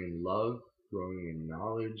 growing in love, growing in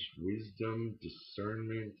knowledge, wisdom,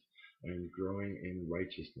 discernment, and growing in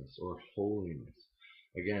righteousness or holiness.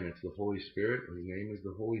 Again, it's the Holy Spirit. His name is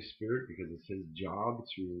the Holy Spirit because it's his job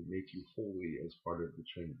to make you holy as part of the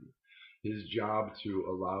Trinity. His job to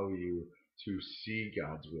allow you to see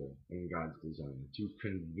God's will and God's design, to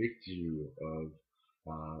convict you of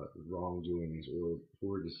wrongdoings or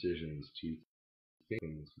poor decisions, to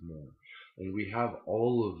things more. And we have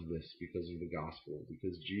all of this because of the gospel,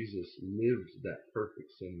 because Jesus lived that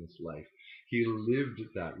perfect sinless life. He lived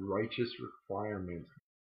that righteous requirement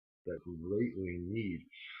that we greatly need.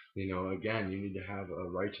 Again, you need to have a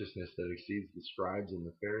righteousness that exceeds the scribes and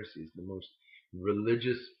the Pharisees, the most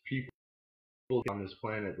religious people on this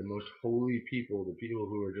planet, the most holy people, the people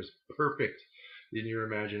who are just perfect in your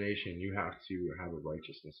imagination. You have to have a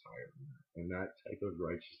righteousness higher than that. And that type of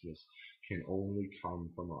righteousness can only come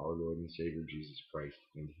from our Lord and Savior Jesus Christ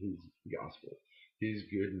and his gospel. His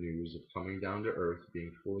good news of coming down to earth,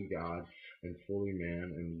 being fully God and fully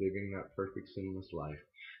man, and living that perfect sinless life,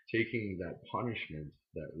 taking that punishment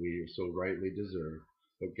that we so rightly deserve,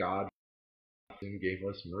 but God gave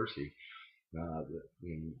us mercy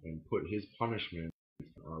and put his punishment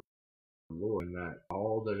on our Lord, and that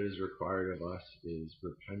all that is required of us is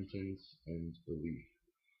repentance and belief.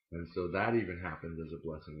 And so that even happens as a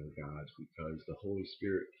blessing of God, because the Holy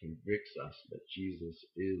Spirit convicts us that Jesus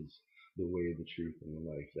is the way, the truth, and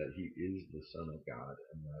the life, that he is the Son of God,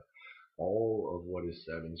 and that all of what is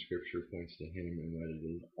said in Scripture points to him, and that it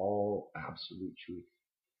is all absolute truth,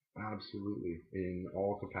 absolutely, in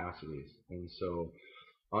all capacities. And so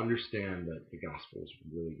understand that the gospel is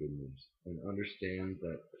really good news, and understand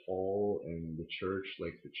that Paul and the church,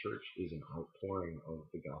 the church is an outpouring of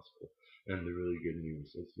the gospel and the really good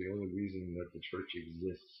news. It's the only reason that the church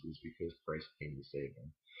exists is because Christ came to save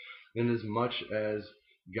them. And as much as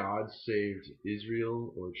God saved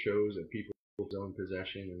Israel or chose a people of his own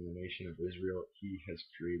possession in the nation of Israel, he has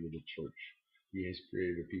created a church. He has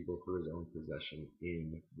created a people for his own possession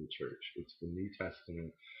in the church. It's the New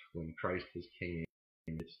Testament when Christ has came.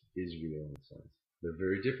 It's Israel in a sense. They're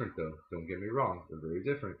very different though. Don't get me wrong. They're very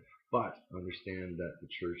different. But understand that the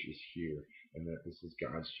church is here and that this is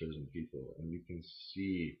God's chosen people. And you can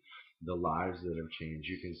see the lives that have changed.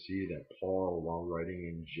 You can see that Paul, while writing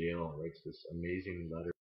in jail, writes this amazing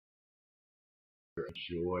letter of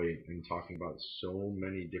joy and talking about so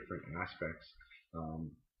many different aspects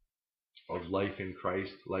um, of life in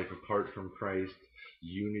Christ, life apart from Christ,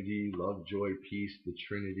 unity, love, joy, peace, the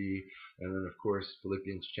Trinity, and then of course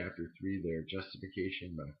Philippians chapter 3 there,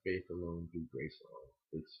 justification by faith alone through grace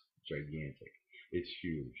alone. It's gigantic. It's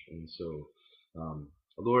huge. And so,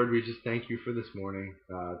 Lord, we just thank you for this morning.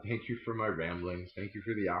 Thank you for my ramblings. Thank you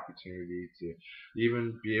for the opportunity to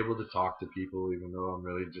even be able to talk to people, even though I'm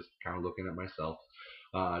really just kind of looking at myself.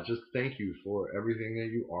 Just thank you for everything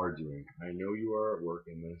that you are doing. I know you are at work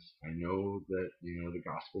in this. I know that the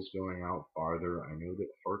gospel's going out farther. I know that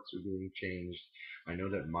hearts are being changed. I know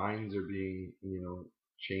that minds are being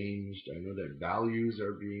changed. I know that values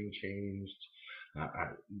are being changed.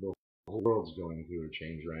 The whole world's going through a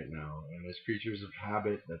change right now, and as creatures of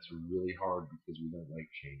habit, that's really hard because we don't like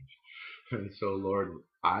change. And so, Lord,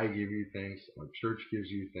 I give you thanks. Our church gives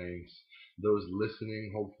you thanks. Those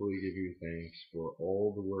listening hopefully give you thanks for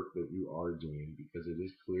all the work that you are doing, because it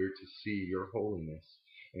is clear to see your holiness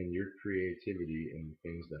and your creativity in the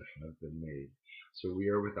things that have been made. So we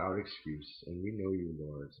are without excuse, and we know you,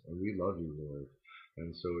 Lord, and we love you, Lord.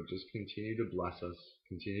 And so just continue to bless us,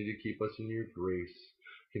 continue to keep us in your grace,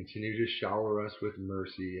 continue to shower us with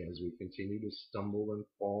mercy as we continue to stumble and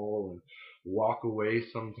fall and walk away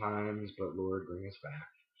sometimes, but Lord, bring us back.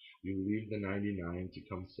 You leave the 99 to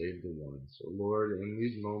come save the one. So Lord, in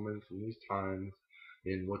these moments, in these times,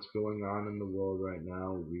 in what's going on in the world right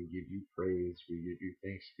now, we give you praise, we give you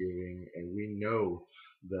thanksgiving, and we know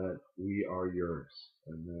that we are yours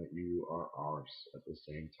and that you are ours at the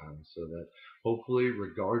same time, so that hopefully,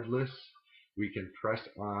 regardless, we can press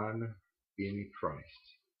on in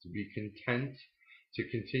Christ, to be content, to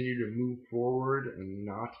continue to move forward and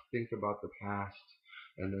not think about the past,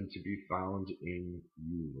 and then to be found in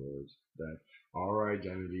you, Lord, that our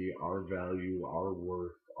identity, our value, our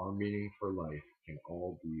worth, our meaning for life can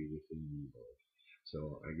all be within you, Lord.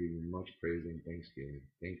 So I give you much praise and thanksgiving.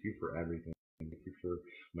 Thank you for everything. Thank you for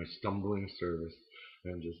my stumbling service,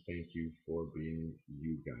 and just thank you for being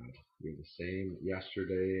you, God. You're the same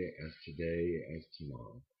yesterday as today as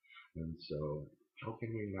tomorrow. And so how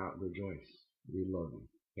can we not rejoice? We love you.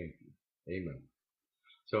 Thank you. Amen.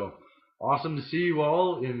 So awesome to see you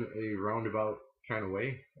all in a roundabout kind of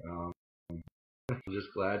way. I'm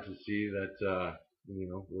just glad to see that so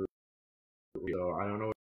I don't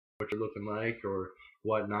know what you're looking like or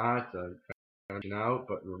whatnot, kind of out,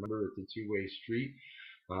 but remember it's a two-way street.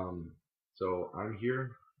 So I'm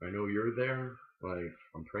here. I know you're there. Like,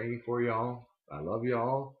 I'm praying for y'all. I love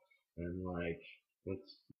y'all, and like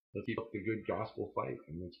let's keep up the good gospel fight,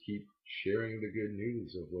 and let's keep sharing the good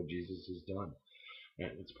news of what Jesus has done.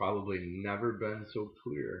 And it's probably never been so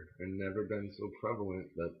clear and never been so prevalent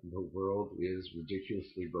that the world is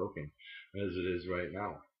ridiculously broken as it is right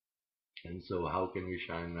now. And so how can we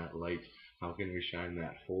shine that light? How can we shine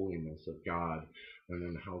that holiness of God? And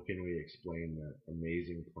then how can we explain that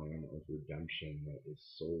amazing plan of redemption that is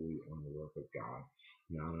solely on the work of God,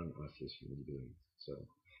 not on us as human beings? So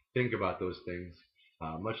think about those things.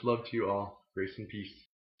 Much love to you all. Grace and peace.